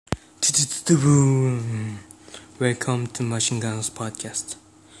Welcome to Machine Guns Podcast.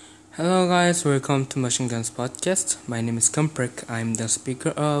 Hello guys, welcome to Machine Guns Podcast. My name is Kamprek. I'm the speaker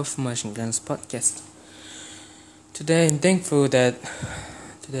of Machine Guns Podcast. Today I'm thankful that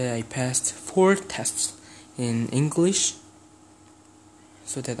today I passed 4 tests in English,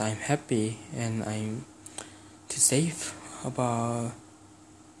 so that I'm happy and I'm too safe about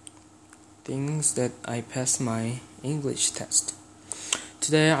things that I passed my English test.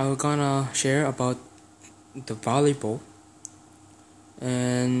 Today I'm gonna share about the volleyball,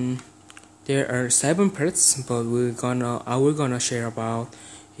 and there are 7 parts, but I will gonna share about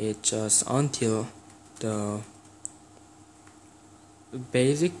it just until the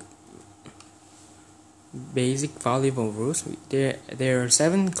basic volleyball rules. There are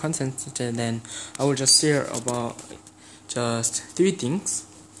 7 contents, and then I will just share about just 3 things,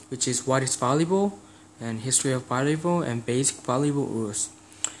 which is what is volleyball, and history of volleyball, and basic volleyball rules.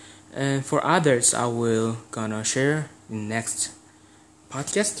 And for others, I will gonna share in next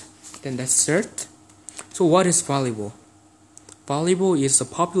podcast. Then let's start. So what is volleyball? Volleyball is a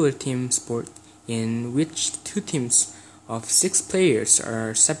popular team sport in which 2 teams of 6 players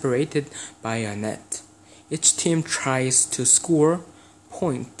are separated by a net. Each team tries to score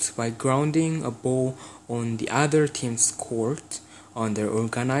points by grounding a ball on the other team's court under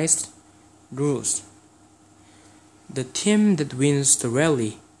organized rules. The team that wins the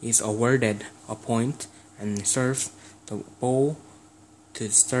rally is awarded a point and serves the ball to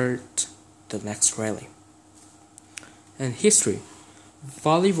start the next rally. And history.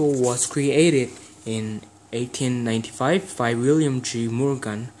 Volleyball was created in 1895 by William G.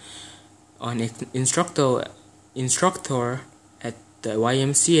 Morgan, an instructor at the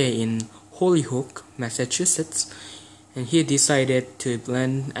YMCA in Holyoke, Massachusetts, and he decided to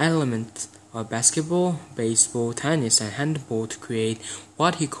blend elements of basketball, baseball, tennis, and handball to create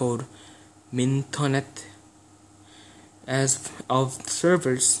what he called mintonette. As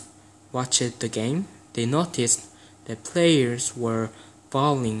observers watched the game, they noticed that players were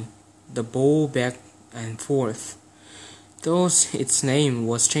volleying the ball back and forth. Thus, its name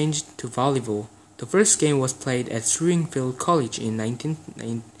was changed to volleyball. The first game was played at Springfield College in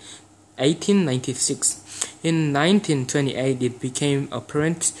 1896. In 1928, it became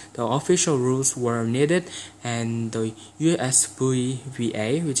apparent the official rules were needed, and the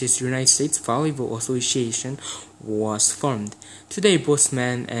USVVA, which is United States Volleyball Association, was formed. Today, both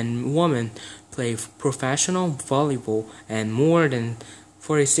men and women play professional volleyball, and more than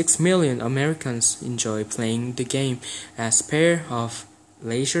 46 million Americans enjoy playing the game as part of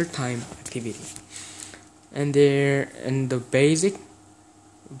leisure time activity. And the basic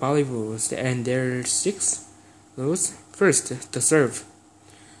volleyball rules, and there are 6 rules. First, the serve.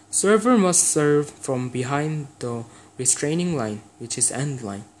 Server must serve from behind the restraining line, which is end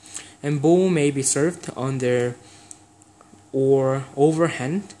line, and ball may be served under or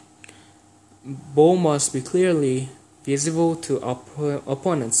overhand. Ball must be clearly visible to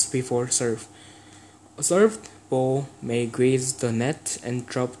opponents before serve. A served ball may graze the net and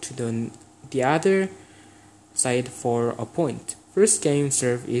drop to the other side for a point. First game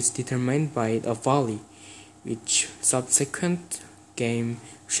serve is determined by a volley, which subsequent game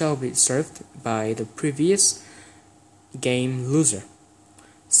shall be served by the previous game loser.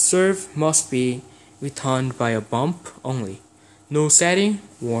 Serve must be returned by a bump only. No setting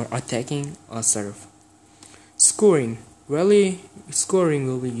or attacking a serve. Scoring. Rally scoring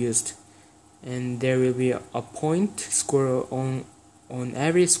will be used, and there will be a point score on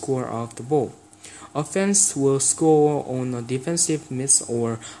every score of the ball. Offense will score on a defensive miss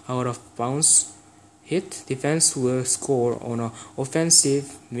or out of bounds hit. Defense will score on an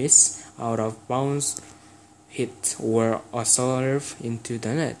offensive miss, out of bounds hit, or a serve into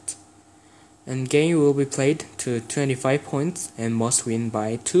the net. And game will be played to 25 points and must win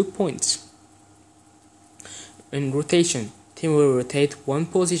by 2 points. In rotation, team will rotate 1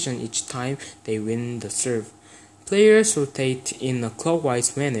 position each time they win the serve. Players rotate in a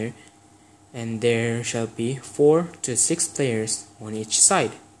clockwise manner, and there shall be 4 to 6 players on each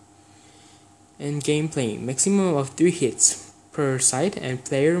side. And gameplay, maximum of 3 hits per side, and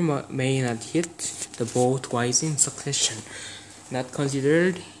player may not hit the ball twice in succession. Not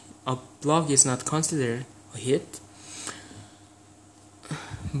considered. A block is not considered a hit.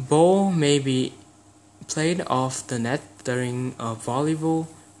 Ball may be played off the net during a volleyball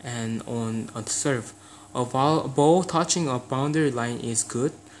and on a serve. A ball touching a boundary line is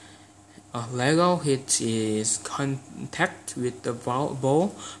good. A legal hit is contact with the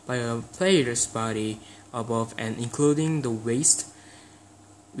ball by a player's body above and including the waist,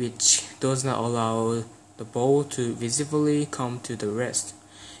 which does not allow the ball to visibly come to the rest.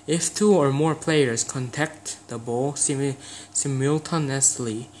 If two or more players contact the ball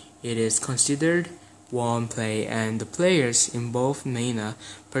simultaneously, it is considered one play and the players in both may not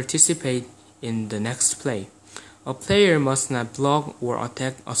participate in the next play. A player must not block or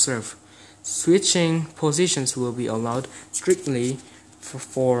attack a serve. Switching positions will be allowed strictly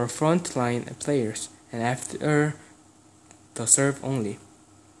for frontline players and after the serve only.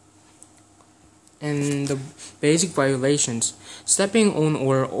 And the basic violations: stepping on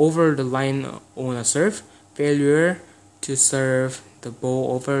or over the line on a serve, failure to serve the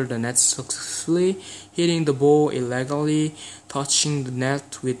ball over the net successfully, hitting the ball illegally, touching the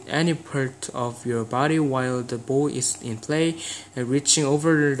net with any part of your body while the ball is in play, and reaching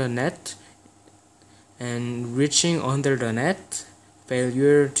over the net and reaching under the net,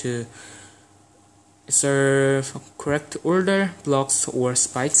 failure to serve correct order, blocks or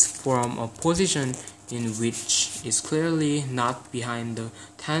spikes from a position in which is clearly not behind the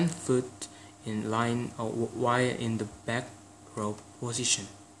 10-foot in line while in the back row position.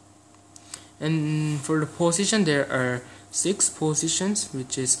 And for the position, there are 6 positions,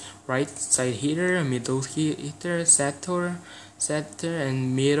 which is right side hitter, middle hitter, setter,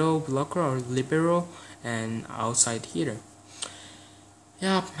 and middle blocker or libero, and outside hitter.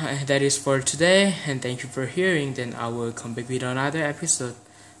 Yeah, that is for today, and thank you for hearing. Then I will come back with another episode.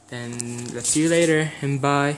 Then let's see you later, and bye.